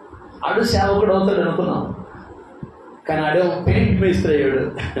 ఆడు సేవకుడు అవుతాడు అనుకున్నాం, కానీ ఆడేమో పెయింట్ మేస్త్రి అయ్యాడు,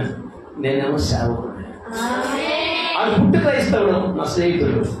 నేనేమో సేవకుడు. ఆడు పుట్టు క్రైస్తవుడు, నా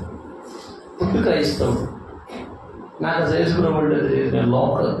స్నేహితుడు పుట్టు క్రైస్తవుడు. నాకు చేసుకున్నప్పుడు మేము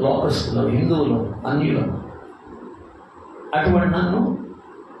లోకస్తులం, హిందువులు, అన్యులం. అటువంటి నన్ను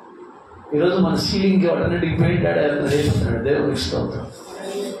ఈరోజు మన సీలింగ్కి వాటన్నిటికి పెయింట్ ఆడేస్తున్నాడు. దేవునికి స్తోత్రం.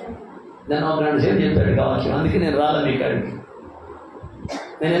 నేను ఒక 2 సేపు చెప్పాడు వాక్యం, అందుకే నేను రాలేదు మీ కాడికి.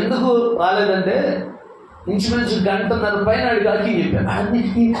 నేను ఎందుకు రాలేదంటే, ఇంచుమించు 1.5 పైన అడిగి వాక్యం చెప్పాను.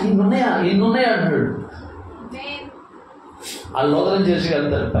 ఇన్నున్నాయా అంటాడు. ఆ లోకం చేసి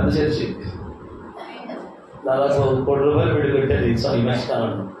వెళ్తారు, పెద్ద చేసి దాదాపు ₹1 పెట్టి పెట్టారు ఈ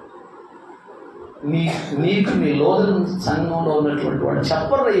మధ్యకాలంలో. నీకు మీ లోదన సంఘంలో ఉన్నటువంటి వాడు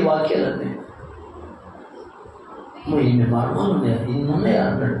చెప్పరు ఈ వాక్యాలన్నీ. ఇన్ని మర్మాలు ఉన్నాయా, ఇన్నున్నాయా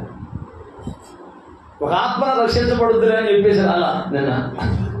అంటాడు. ఒక ఆత్మ రక్షించబడుతుంది అని చెప్పేసి అలా నిన్న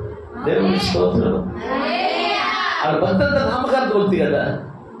దేవుని స్తోత్రం. అది భక్తంత నామకార్థ భక్తి కదా.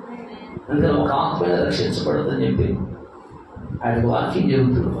 అందుకని ఒక ఆత్మ రక్షించబడుతుందని చెప్పి ఆయన వాక్యం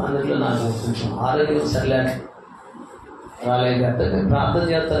చెబుతున్నాడు. అందులో నాకు కొంచెం ఆరోగ్యం సరిలేక రాలేక ప్రార్థన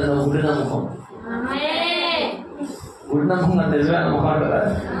చేస్తానని గుడి నమ్మకం. ఉన్నంగా నిజమైన మాట.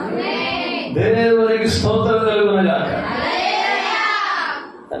 దేవునికి స్తోత్రం కలుగునగాక.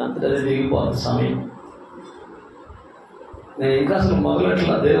 దానంతట అది దిగిపోతుంది సమయం. నేను ఇంకా అసలు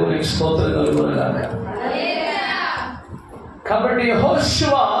మొదలట్లా. దేవునికి స్తోత్రం కలుగునగాక. కాబట్టి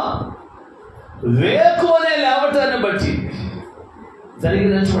యెహోషువ వేకువనే లేవటాన్ని బట్టి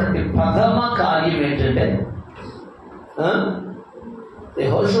జరిగినటువంటి ప్రథమ కార్యం ఏంటంటే,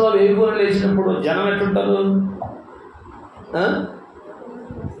 యెహోషువ వేకువనే లేచినప్పుడు జనం ఎట్టుంటారు?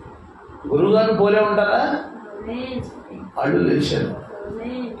 గురువుగారిని పోలే ఉంటారా? అళ్ళు లేచారు.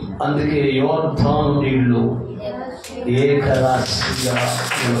 అందుకే యోర్దాను నీళ్లు ఏకరాశిగా.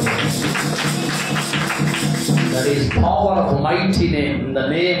 That is power of mighty name, in the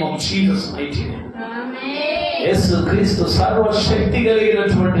name of Jesus mighty name. యేసు క్రీస్తు సర్వశక్తి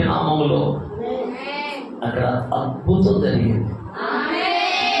కలిగినటువంటి నామములో అక్కడ అద్భుతం జరిగింది.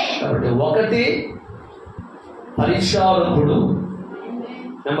 కాబట్టి ఒకటి పరిచారకుడు,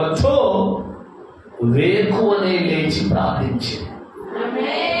 నెంబర్ 2 వేకువనే లేచి ప్రార్థించి.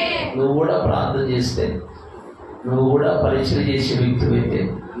 నువ్వు కూడా ప్రార్థన చేస్తే, నువ్వు కూడా పరిచయం చేసే వ్యక్తివైతే,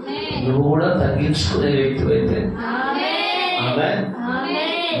 నువ్వు కూడా తగ్గించుకునే వ్యక్తివైతే ఆమేన్,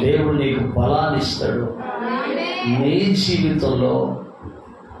 దేవుడు నీకు బలాన్ని ఇస్తాడు. నీ జీవితంలో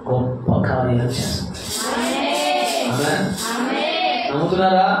గొప్ప కార్యాలు చేస్తాడు. ఆమేన్.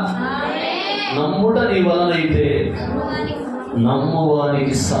 నమ్ముతున్నారా? నమ్ముట నీ వలనైతే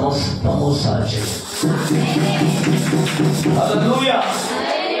నమ్మువానికి సమస్తము సాధ్యం. హల్లెలూయా.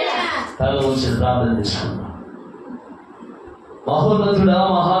 తల వంచి ప్రార్థన చేసుకుందాం. మహోన్నతుడా,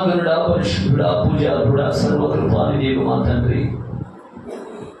 మహాగణుడా, పరిశుద్ధుడా, పూజారుడా, సర్వకృపానిధియగు మా తండ్రి,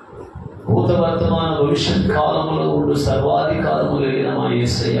 భూత వర్తమాన భవిష్యత్ కాలములో ఉండు సర్వాధికారము కలిగిన మా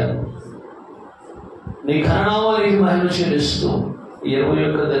యేసయ్య, నీ ఘననామానికి మహిమ చెల్లిస్తూ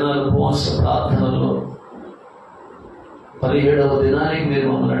 21 దినాల ఉపవాస ప్రార్థనలో 17వ దినానికి మీరు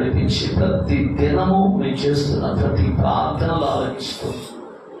మమ్మల్ని నడిపించి ప్రతి దినము మేము చేస్తున్న ప్రతి ప్రార్థనలు ఆలకిస్తూ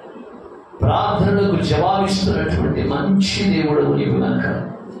ప్రార్థనలకు జవాబిస్తున్నటువంటి మంచి దేవుడు నీవు కనుక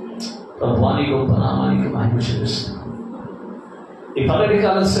ప్రభువాని గొప్ప నామానికి మహిమ చెల్లిస్తున్నాం. ఈ పగటి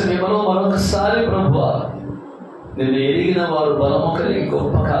కాల సమయంలో మరొకసారి ప్రభువా, నిన్ను ఎరిగిన వారు బలము కలిగి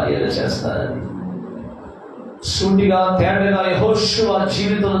గొప్ప కార్యాలు చేస్తారని సూటిగా తేటగా యెహోషువ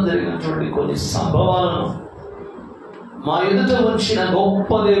జీవితంలో జరిగినటువంటి కొన్ని సంభవాలను మా ఎదుట వచ్చిన గొప్ప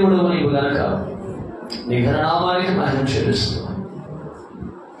దేవుడు నీవు గనక నీ ఘననామానికి మహిమ చెల్లిస్తున్నాం.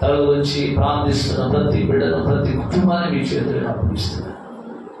 తల వచ్చి ప్రార్థిస్తున్న ప్రతి బిడ్డను, ప్రతి కుటుంబాన్ని మీ చేతులకు అప్పగిస్తున్నా.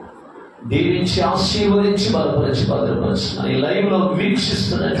 దీవించి ఆశీర్వదించి బలపరిచి భద్రపరుచున్నా. ఈ లైవ్ లో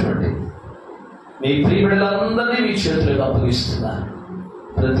వీక్షిస్తున్నటువంటి మీ ప్రియ బిడ్డలందరినీ మీ చేతులకు అప్పగిస్తున్నారు.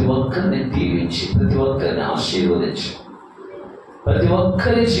 ప్రతి ఒక్కరిని దీవించి, ప్రతి ఒక్కరిని ఆశీర్వదించి, ప్రతి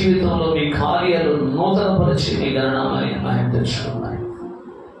ఒక్కరి జీవితంలో మీ కార్యాలు నూతనపరిచి మీ గణనామాన్ని మహిమ తెచ్చుకున్నాయి.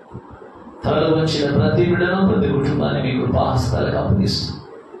 తల వచ్చిన ప్రతి బిడ్డను, ప్రతి కుటుంబాన్ని మీ కృపాహస్తాలకు అప్పగిస్తుంది.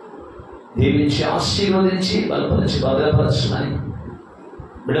 దీవించి ఆశీర్వదించి బలపరిచి భద్రపరచున్నాయి.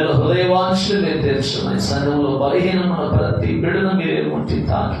 బిడ్డల హృదయవాంఛలు మీరు తీర్చున్నాయి. సంఘంలో బలహీనమైన ప్రతి బిడ్డను మీరే ముట్టి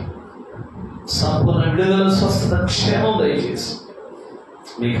తాకి సంపూర్ణ విడుదల, స్వస్థత, క్షేమం దయచేసి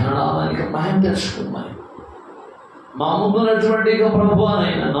మీ ఘననామానికి మహిమ తెచ్చుకున్నాయి. మా ముందున్నటువంటి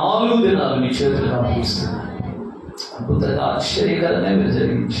ప్రభువానైనా 4 దినాలు మీ చేతులకు అప్పగిస్తున్నాయి. అద్భుతంగా ఆశ్చర్యకరంగా మీరు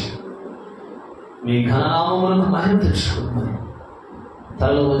జరిగించి మీ ఘననామములకు మహిమ తెచ్చుకున్నాయి.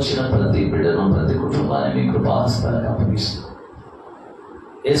 తలలో వచ్చిన ప్రతి బిడ్డను, ప్రతి కుటుంబాన్ని మీ కృపాహస్తాలకు అప్పగిస్తుంది.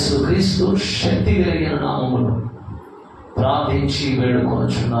 యేసు క్రీస్తు శక్తి కలిగిన నామములు ప్రార్థించి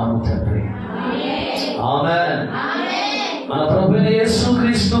వేడుకొనుచున్నాము తండ్రి. ఆమేన్. మన ప్రభువైన యేసు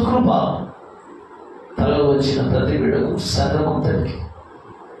క్రీస్తు కృప తలలో వచ్చిన ప్రతి బిడ్డకు, సంఘమంతటికి,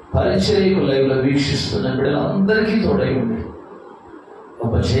 పరిచర్యకు లైవ్లో వీక్షిస్తున్న బిడ్డలందరికీ తోడై ఉండి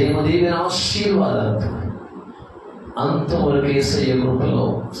ఒక జయము దీవెన ఆశీర్వాదాలతో అంతవరకు యేసయ్య కృపలో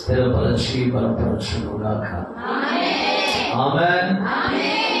స్థిరపరచి బలపరచుగాక. ఆమేన్.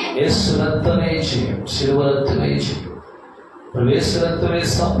 యేసు రక్తమే జయం, శిలువ రక్తమే జయం, యేసు రక్తమే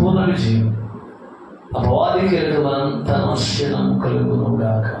సంపూర్ణ విజయం. అపవాదికి మనంతా నాశనం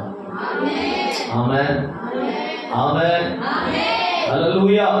కలుగునుగాక. ఆమేన్. ఆమేన్.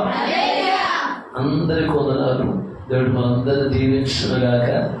 హల్లెలూయా. అందరికీ వందనాలు. దేవుడు మనందరిని దీవించునుగాక.